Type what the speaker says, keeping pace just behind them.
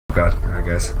God, I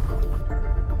guess.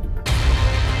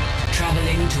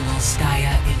 Traveling to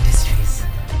Volskaya Industries.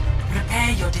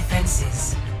 Prepare your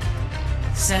defenses.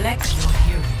 Select your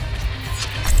hero.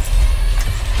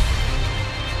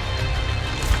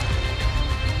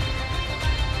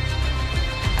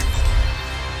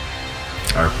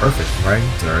 Alright, perfect, right?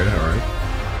 Zarya, alright.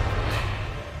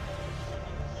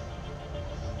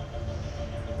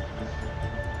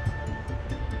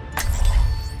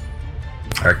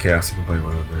 Alright, Chaos, you can play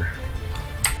one over there.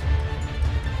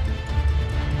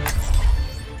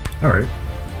 Alright.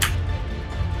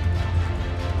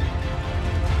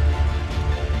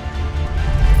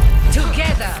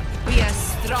 Together, we are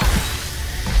strong.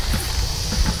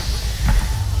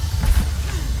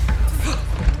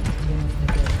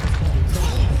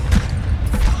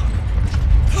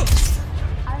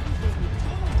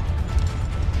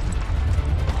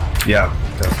 Yeah,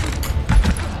 definitely.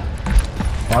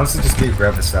 Honestly, just get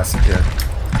grab as fast as you can.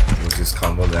 We'll just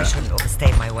combo I that. shouldn't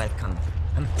overstay my welcome.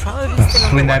 I'm probably still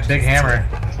Swing that big hammer.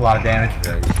 It's a lot of damage.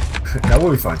 Yeah, that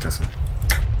will be fine, trust me.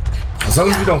 As long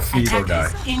as we don't feed or die.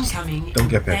 Incoming Don't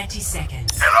get in picked. 30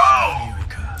 seconds.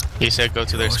 He said go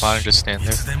to their spawn and just stand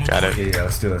there. Got it. Yeah,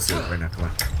 let's do it right now, come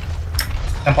on.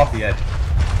 Jump off the edge.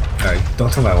 Alright,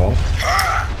 don't tell me I won't.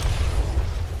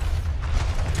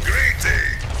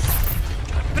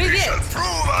 Привет!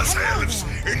 Prove ourselves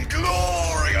in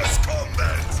glorious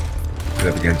combat. Do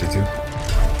that again, too.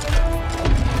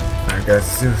 Alright, guys,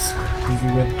 let's do this. Easy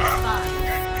win. 5,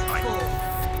 4,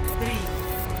 3,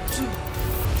 2,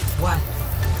 1.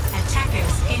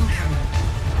 Attackers incoming.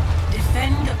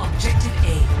 Defend objective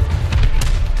A.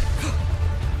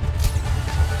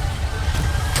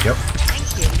 Yep. Thank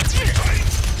you. Get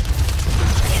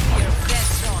your best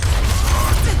shot.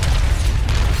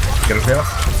 Get him, Chaos.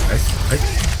 Nice. Right.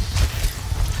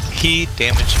 He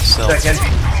damaged himself. Second.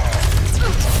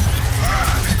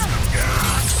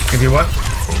 Can you what?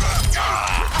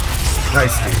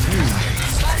 Nice, dude.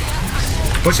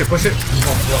 Push it, push it. Go.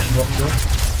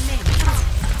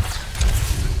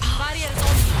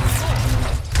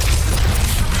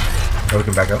 Oh, we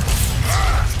can back up.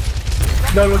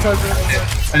 No, try.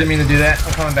 I didn't mean to do that.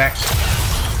 I'm coming back.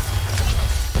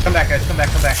 Come back, guys. Come back.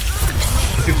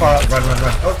 You're too far up. Run.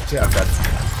 Oh, yeah, I've got it.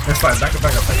 That's fine. Back up.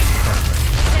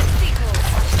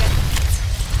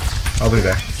 I'll be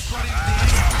back.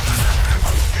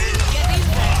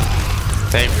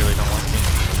 They really don't want me.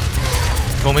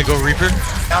 You want me to go Reaper?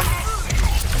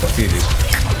 Up to you, dude.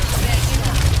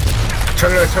 Try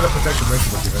to protect the mercy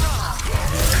with you, man.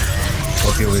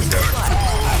 We'll deal with that.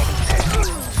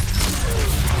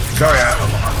 Sorry,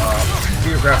 do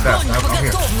your grab fast. I'm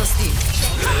here.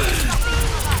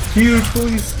 Huge,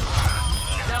 please.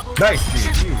 Nice,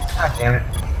 dude. Huge. God damn it.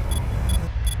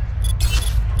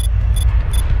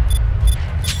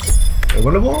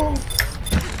 Win the ball.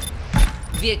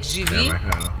 Век живи,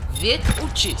 век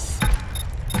учись.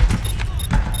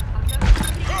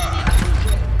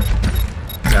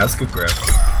 Yeah, that's a good grab.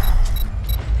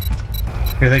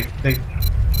 Here,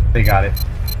 they got it.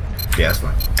 Yeah, that's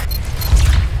fine.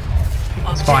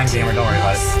 It's fine, gamer. Don't worry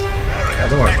about it. Yeah,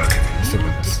 don't worry about it. Still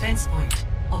win this. Defense point.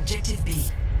 Objective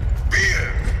B.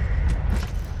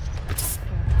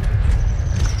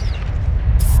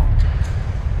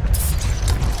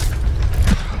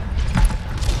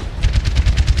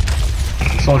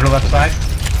 Soldier left side.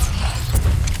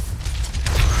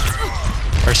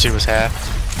 Mercy was half.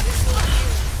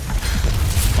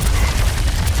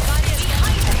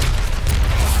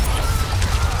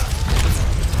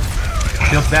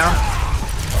 Shields down.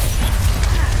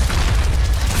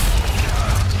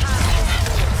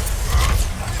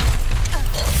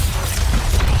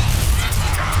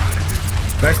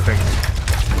 Nice pick.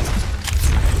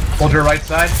 Soldier right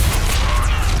side.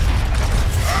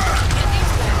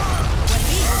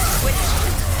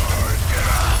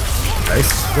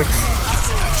 Nice. Quick.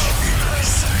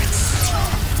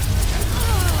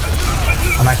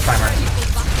 A nice timer.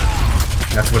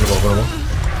 That's winnable.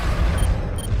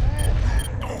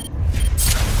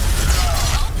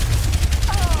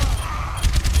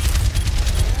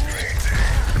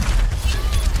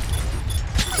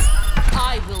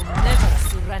 I will never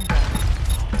surrender.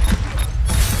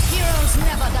 Heroes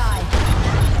never die.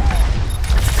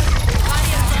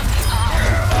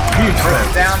 Huge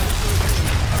grab. Down.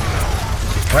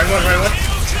 Right one.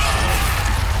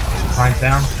 Line's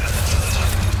down.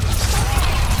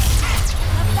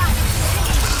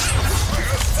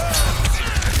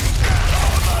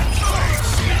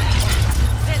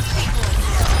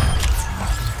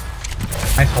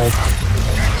 Nice hold.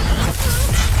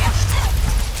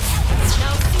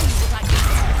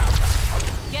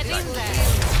 Get in there.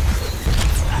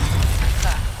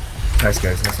 Nice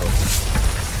guys, nice ult.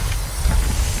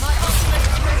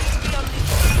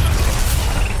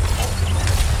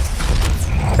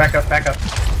 Back up, back up.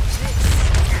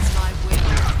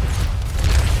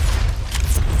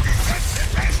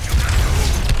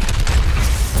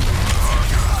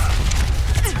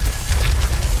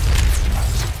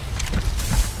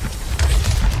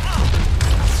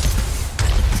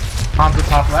 On the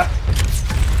top left.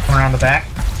 Come around the back.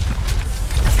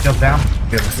 Shield down.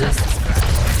 Yeah, let's do it.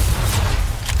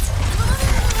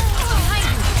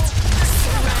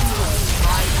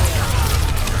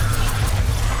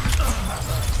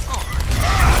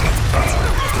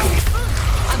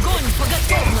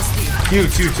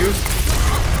 Two.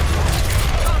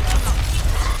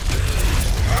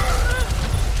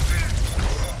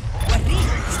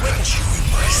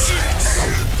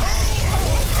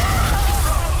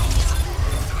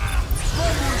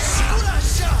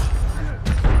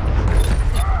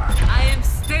 I am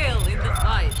still in the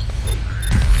fight.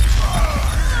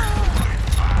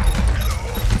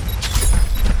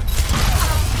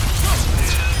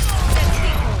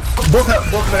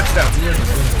 Both medics down.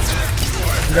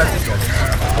 You got this guys.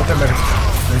 Both our medics down.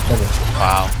 Nice bubble.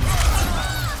 Wow.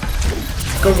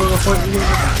 Go, point.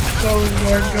 Go,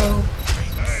 Lord, go.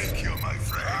 Thank you, my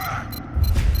friend.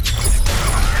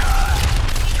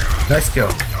 Nice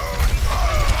kill.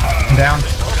 I'm down.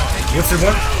 What's the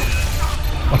one?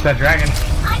 What's that dragon?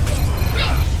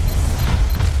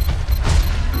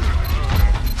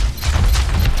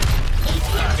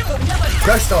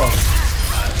 Christ dog.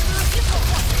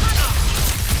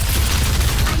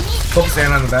 Focus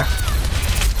Anna on the back.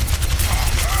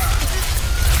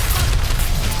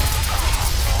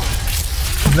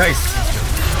 Nice.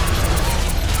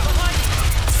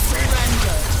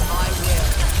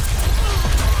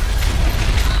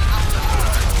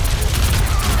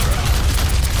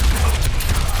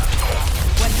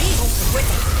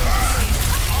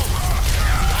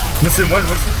 Listen, one.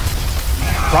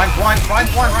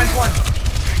 Ryan's one.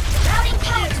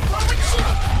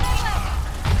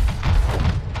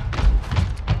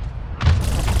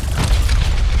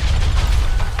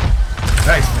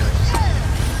 Nice, man.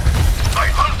 My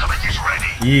ultimate is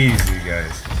ready. Easy,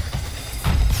 guys.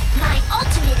 My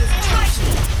ultimate is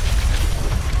charging.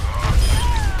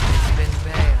 Been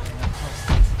there in a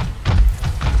process.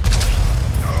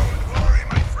 Don't worry,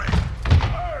 my friend. I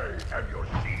have your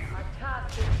shield. I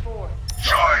cast it forth.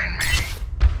 Join me.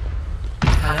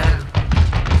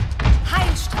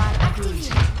 Heilstrahl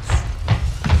aktiviert.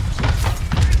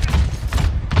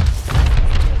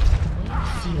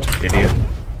 Idiot.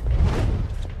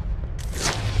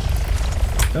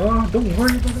 Oh, don't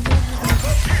worry about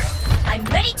it. I'm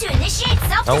ready to initiate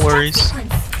self-destruct No worries.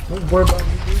 sequence. Don't worry about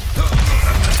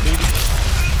it.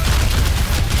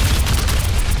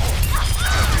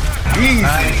 Easy.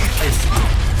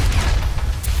 Nice.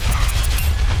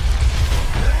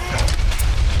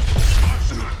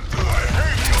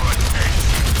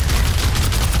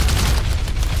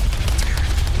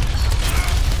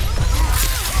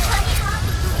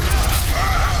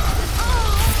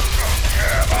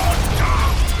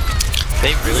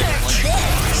 They really don't like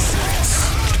me.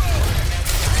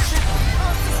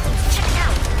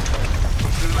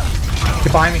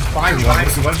 Get behind me. Behind me.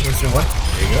 What's the one?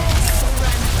 There you go.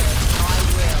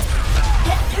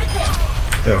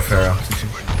 Oh, Pharaoh.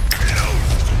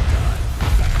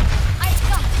 I've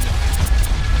got you.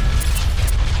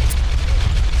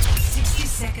 60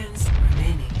 seconds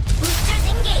remaining. Boosters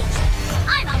engaged.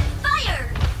 I'm on fire.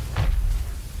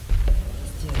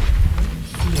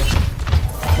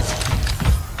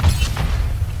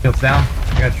 Shield's down.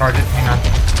 I gotta charge it. Hang on.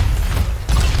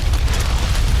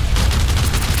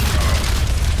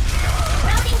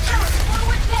 Routing power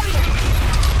forward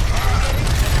barrier.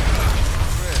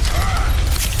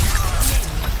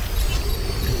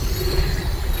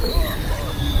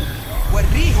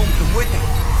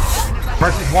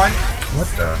 Versus one. What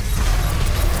the?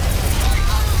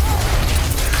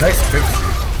 Nice fix.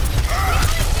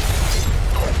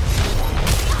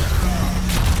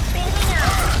 Bailing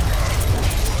out.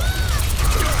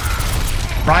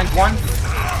 Ryan's one.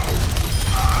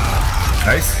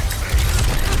 Nice.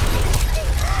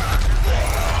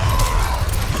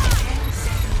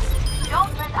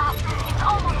 Don't let up. It's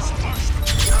almost.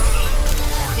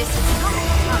 This is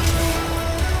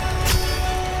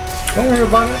Don't worry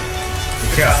about it.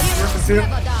 Chaos. Smurfing too.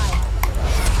 Never die.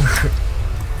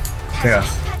 Chaos.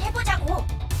 해보자고.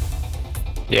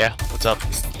 Yeah, what's up?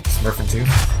 Smurfing too.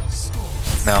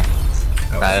 No,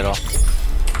 Oh, not at all.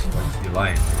 You're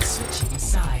lying. Switching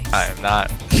sides. I am not.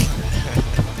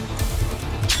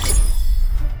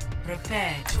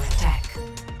 Prepare to attack.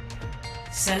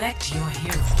 Select your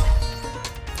hero.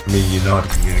 I mean, you know how to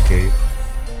communicate.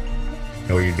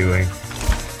 Know what you're doing.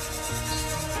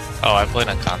 Oh, I played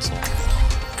on console.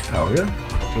 Oh, really?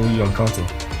 What were you on console?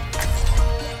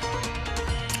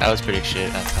 I was pretty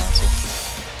shit on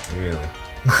console. Really?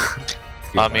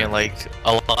 I mean, like,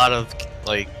 a lot of,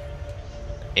 like,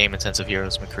 aim-intensive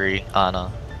heroes, McCree,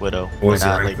 Ana, Widow. What was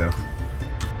your not, rank, like,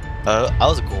 though? I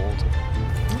was a gold. So,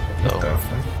 What the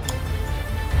fuck?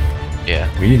 yeah.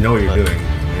 Well, you know what you're But- doing.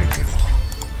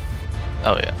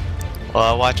 Oh, yeah. Well,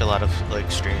 I watch a lot of, like,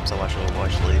 streams. I watch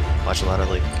Overwatch League. Watch a lot of,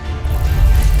 like,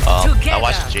 I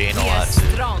watch Jane a lot, too.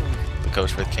 Strong. The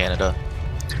coach for Canada.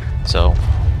 So,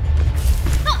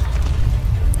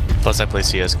 plus I played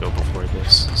CSGO before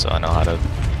this, so I know how to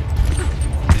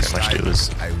pretty much do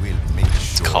is I will make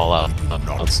sure call out you do not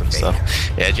upvotes and stuff.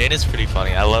 fail. Yeah, Jane is pretty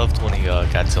funny. I loved when he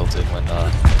got tilted when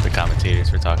the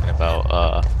commentators were talking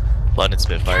about London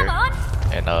Spitfire,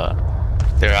 and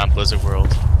they're on Blizzard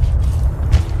World.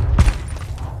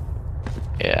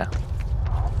 Yeah,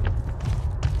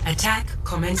 Attack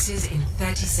commences in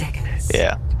 30 seconds.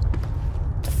 yeah.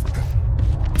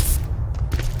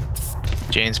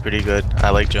 Jane's pretty good.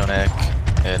 I like Jonak,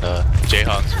 and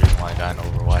Jayhawk's the reason why I got in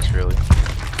Overwatch, really.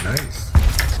 Nice.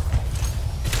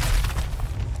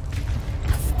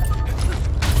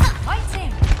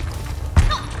 Fighting.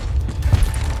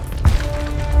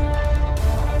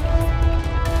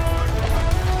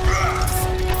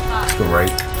 Let's go right.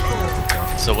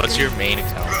 So what's your main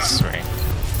account's rank?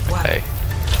 One. Hey,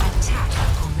 Attack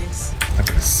commence. Not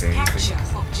gonna say Capture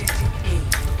anything. objective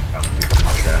A. I'm doing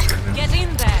trash right now. Get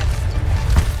in there.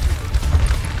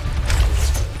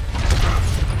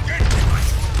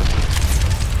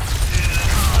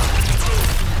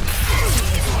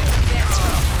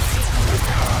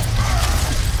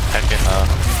 I can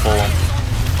pull him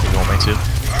if you want me to.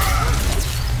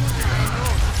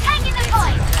 Hang in the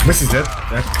fight. This is it.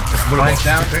 That's one of Line's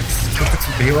down. picks. Go put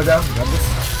some D.Va down. You got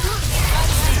this?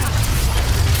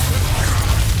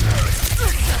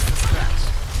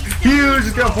 Huge!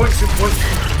 Just got a point, 6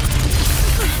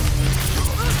 points.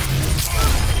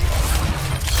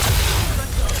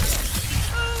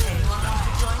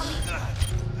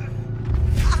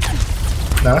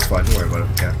 Nah, that's fine. Don't worry about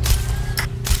it. Yeah.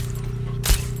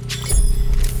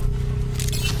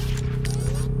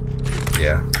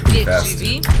 Yeah. Pretty Ведь fast.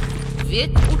 живи,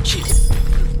 ведь учись.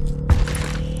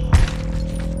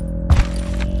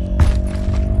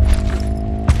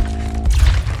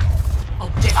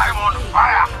 Objective I'm on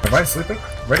fire! Everybody sleeping?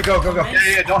 Ready? Go, go, go.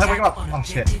 Yeah, don't wake him up. on Oh,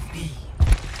 shit. objective B.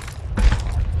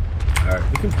 Alright,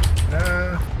 we can.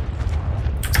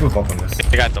 Let's move up on this.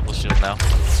 I got double shield now.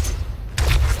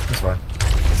 That's fine.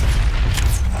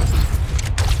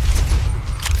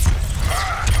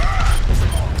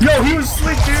 Yo, he was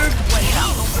asleep, dude!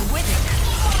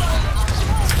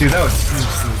 Dude, that was huge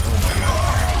sleep. Oh my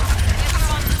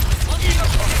god.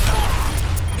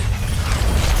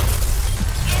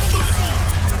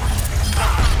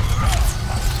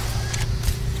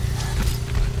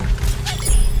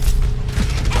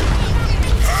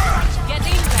 Get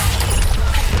in there.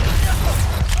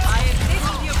 I am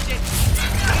taking the objective.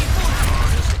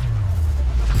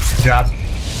 Good job.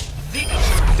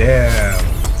 Damn.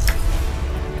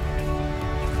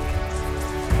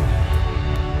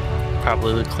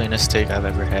 Probably the cleanest take I've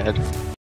ever had.